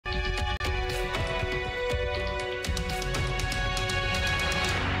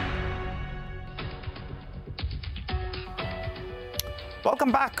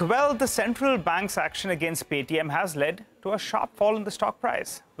Welcome back. Well, the central bank's action against Paytm has led to a sharp fall in the stock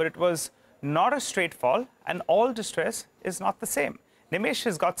price. But it was not a straight fall, and all distress is not the same. Nimesh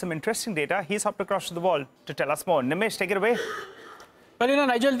has got some interesting data. He's hopped across to the wall to tell us more. Nimesh, take it away. Well,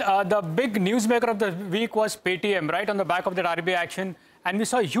 Nigel, the big newsmaker of the week was Paytm, right, on the back of that RBI action. And we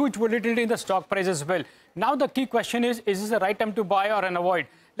saw huge volatility in the stock price as well. Now, the key question is this the right time to buy or an avoid?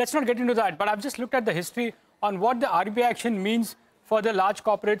 Let's not get into that. But I've just looked at the history on what the RBI action means for the large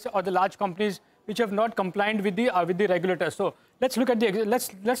corporates or the large companies which have not complied with the regulators. So let's look at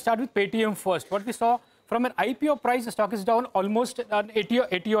let's start with Paytm first. What we saw from an IPO price, the stock is down almost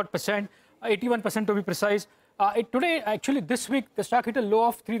 80% 81% to be precise. Today, actually, this week, the stock hit a low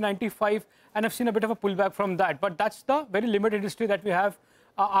of 395, and I've seen a bit of a pullback from that. But that's the very limited history that we have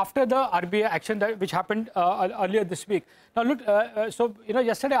after the RBI action which happened earlier this week. Now, look,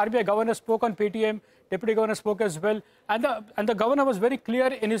 yesterday RBI governor spoke on Paytm, deputy governor spoke as well, and the governor was very clear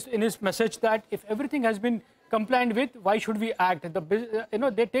in his message that if everything has been compliant with, why should we act?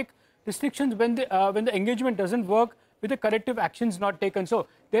 They take restrictions when the engagement doesn't work with the corrective actions not taken. So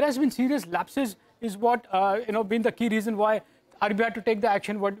there has been serious lapses, is what been the key reason why RBI had to take the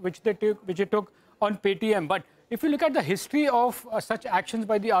action which it took on Paytm. But if you look at the history of such actions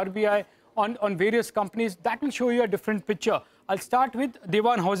by the RBI on various companies, that will show you a different picture. I'll start with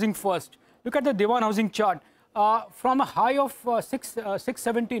Dewan Housing first. Look at the Dewan Housing chart. From a high of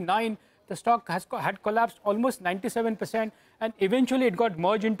 679, the stock had collapsed almost 97%, and eventually it got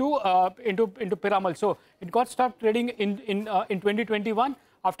merged into Piramal. So it got stopped trading in 2021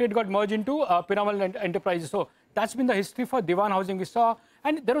 after it got merged into Piramal Enterprises. So that's been the history for Dewan Housing we saw,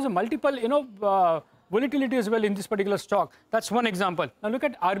 and there was a multiple volatility as well in this particular stock. That's one example. Now look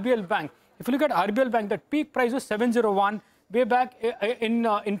at RBL Bank. If you look at RBL Bank, the peak price was 701 way back in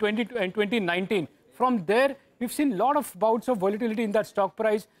 2019. From there, we've seen a lot of bouts of volatility in that stock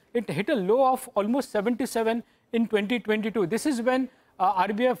price. It hit a low of almost 77 in 2022. This is when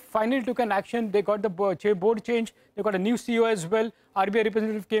RBI finally took an action. They got the board change. They got a new CEO as well. RBI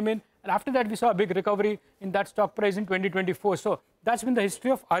representative came in. And after that, we saw a big recovery in that stock price in 2024. So that's been the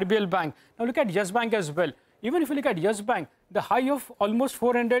history of RBL Bank. Now look at Yes Bank as well. Even if you look at Yes Bank, the high of almost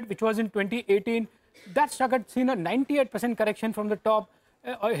 400, which was in 2018, that stock had seen a 98% correction from the top,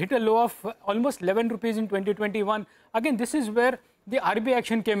 hit a low of almost 11 rupees in 2021. Again, this is where the RBI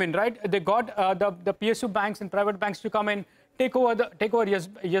action came in, right? They got the PSU banks and private banks to come in, take over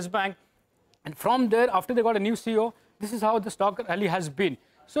Yes Bank. And from there, after they got a new CEO, this is how the stock rally has been.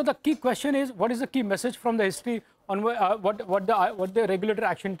 So the key question is, what is the key message from the history on what the regulator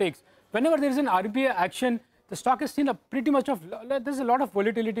action takes? Whenever there is an RBI action, the stock has seen there's a lot of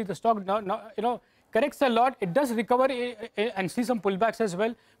volatility. The stock corrects a lot. It does recover and see some pullbacks as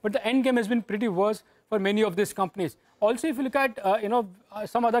well. But the end game has been pretty worse for many of these companies. Also, if you look at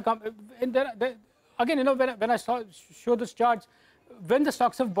some other companies, again, when I show those charts, when the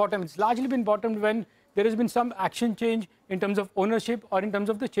stocks have bottomed, it's largely been bottomed when there has been some action change in terms of ownership or in terms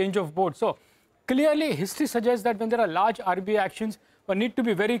of the change of board. So clearly, history suggests that when there are large RBI actions, one need to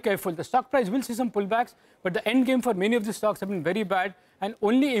be very careful. The stock price will see some pullbacks, but the end game for many of the stocks have been very bad and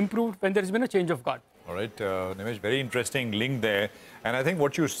only improved when there has been a change of guard. All right, Nimesh, very interesting link there. And I think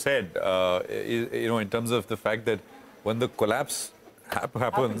what you said, is, in terms of the fact that when the collapse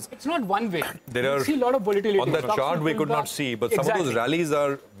happens, it's not one way. You see a lot of volatility. On the chart, we could not see, but some of those rallies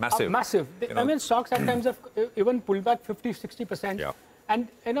are massive. Massive. I mean, stocks at times have even pulled back 50-60%. Yeah. And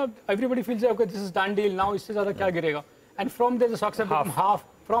everybody feels like, okay, this is done deal. Now, isse zyada kya girega? And from there, the stocks have become half.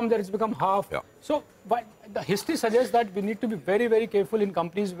 From there, it's become half. Yeah. So, but the history suggests that we need to be very, very careful in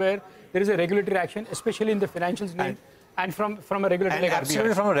companies where there is a regulatory action, especially in the financials need. And from a regulator like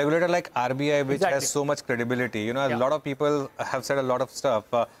absolutely RBI. From a regulator like RBI, which has so much credibility. A lot of people have said a lot of stuff.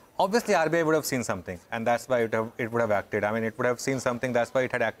 Obviously, RBI would have seen something, and that's why it would have acted. I mean, it would have seen something. That's why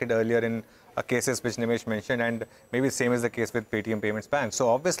it had acted earlier in cases which Nimesh mentioned, and maybe the same is the case with Paytm Payments Bank. So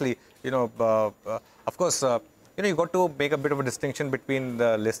obviously, of course, you got to make a bit of a distinction between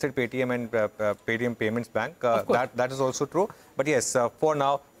the listed Paytm and Paytm Payments Bank. That is also true. But yes, for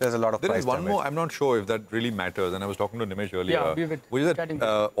now, there's a lot of price damage. There is one more. I'm not sure if that really matters. And I was talking to Nimesh earlier. Which is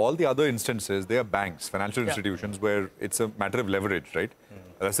that all the other instances, they are banks, financial institutions, where it's a matter of leverage, right?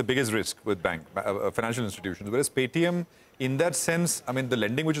 That's the biggest risk with financial institutions. Whereas Paytm, in that sense, I mean, the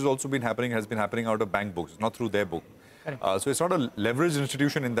lending which has also been happening has been happening out of bank books, not through their book. So it's not a leveraged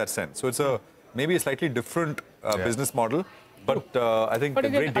institution in that sense. So it's maybe a slightly different business model, but I think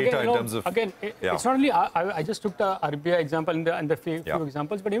great data in terms of... Again, it's not only... I just took the RBI example and the few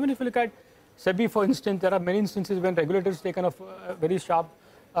examples, but even if you look at SEBI, for instance, there are many instances when regulators taken a very sharp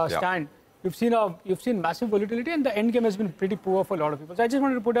stand. you've seen massive volatility, and the end game has been pretty poor for a lot of people. So I just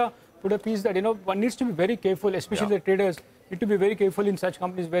wanted to put a piece that one needs to be very careful, especially the traders need to be very careful in such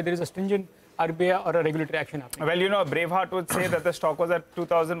companies where there is a stringent RBI or a regulatory action happening. Well, Braveheart would say that the stock was at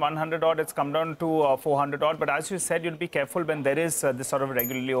 2,100 odd. It's come down to 400 odd. But as you said, you'll be careful when there is this sort of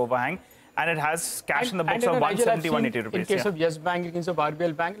regularly overhang. And it has cash in the books of 170, 180 rupees. In case of Yes Bank, in case of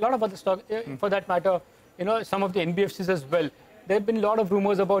RBL Bank, a lot of other stocks, for that matter, some of the NBFCs as well. There have been a lot of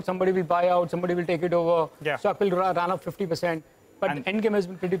rumors about somebody will buy out, somebody will take it over, stock will run up 50%. But the end game has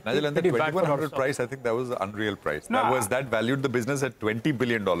been pretty bad. And the 2,100 price, I think that was the unreal price. No, that valued the business at $20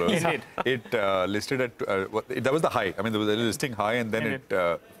 billion. It listed at, that was the high. I mean, there was a listing high, and then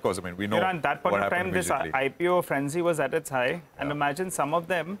of course, I mean, we know at that point of time, this IPO frenzy was at its high. And imagine some of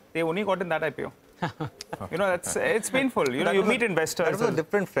them, they only got in that IPO. It's painful. You meet investors. That was a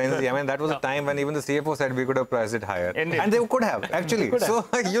different frenzy. I mean, that was a time when even the CFO said we could have priced it higher. Indeed. And they could have, actually. So,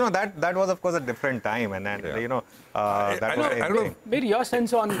 that was, of course, a different time. And then, that was I don't know. Maybe your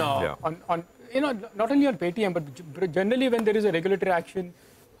sense on not only on Paytm, but generally when there is a regulatory action,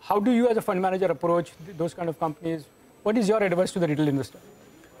 how do you as a fund manager approach those kind of companies? What is your advice to the retail investor?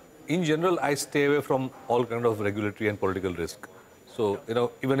 In general, I stay away from all kind of regulatory and political risk. So,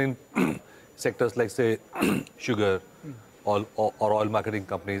 even in sectors like, say, sugar or oil marketing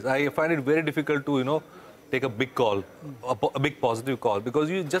companies, I find it very difficult to, take a big call, a big positive call, because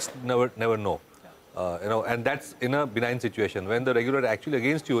you just never know. And that's in a benign situation. When the regulator actually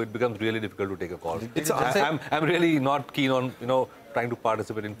against you, it becomes really difficult to take a call. I'm really not keen on, trying to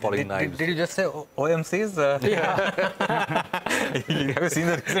participate in falling knives. Did you just say OMCs? Have you seen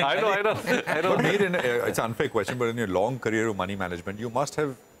that? I know. It's an unfair question, but in your long career of money management, you must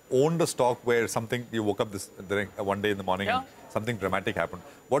have owned a stock where you woke up one day in the morning and something dramatic happened.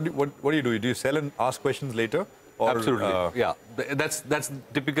 What do you do? Do you sell and ask questions later? Or, absolutely. Yeah, that's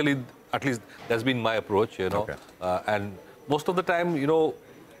typically, at least that's been my approach. Okay. And most of the time,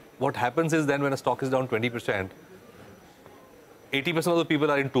 what happens is then when a stock is down 20%, 80% of the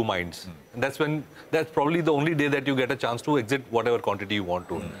people are in two minds. And that's probably the only day that you get a chance to exit whatever quantity you want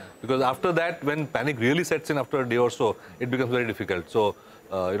to. Because after that, when panic really sets in after a day or so, it becomes very difficult. So,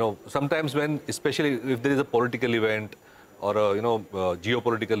 sometimes especially if there is a political event or a,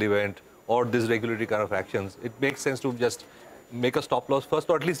 geopolitical event or this regulatory kind of actions, it makes sense to just make a stop loss first,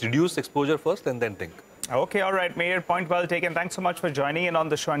 or at least reduce exposure first and then think. Okay, all right, Mayor, point well taken. Thanks so much for joining in on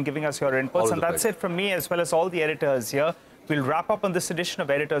the show and giving us your inputs. And that's it from me as well as all the editors here. We'll wrap up on this edition of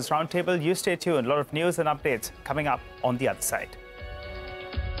Editors Roundtable. You stay tuned. A lot of news and updates coming up on the other side.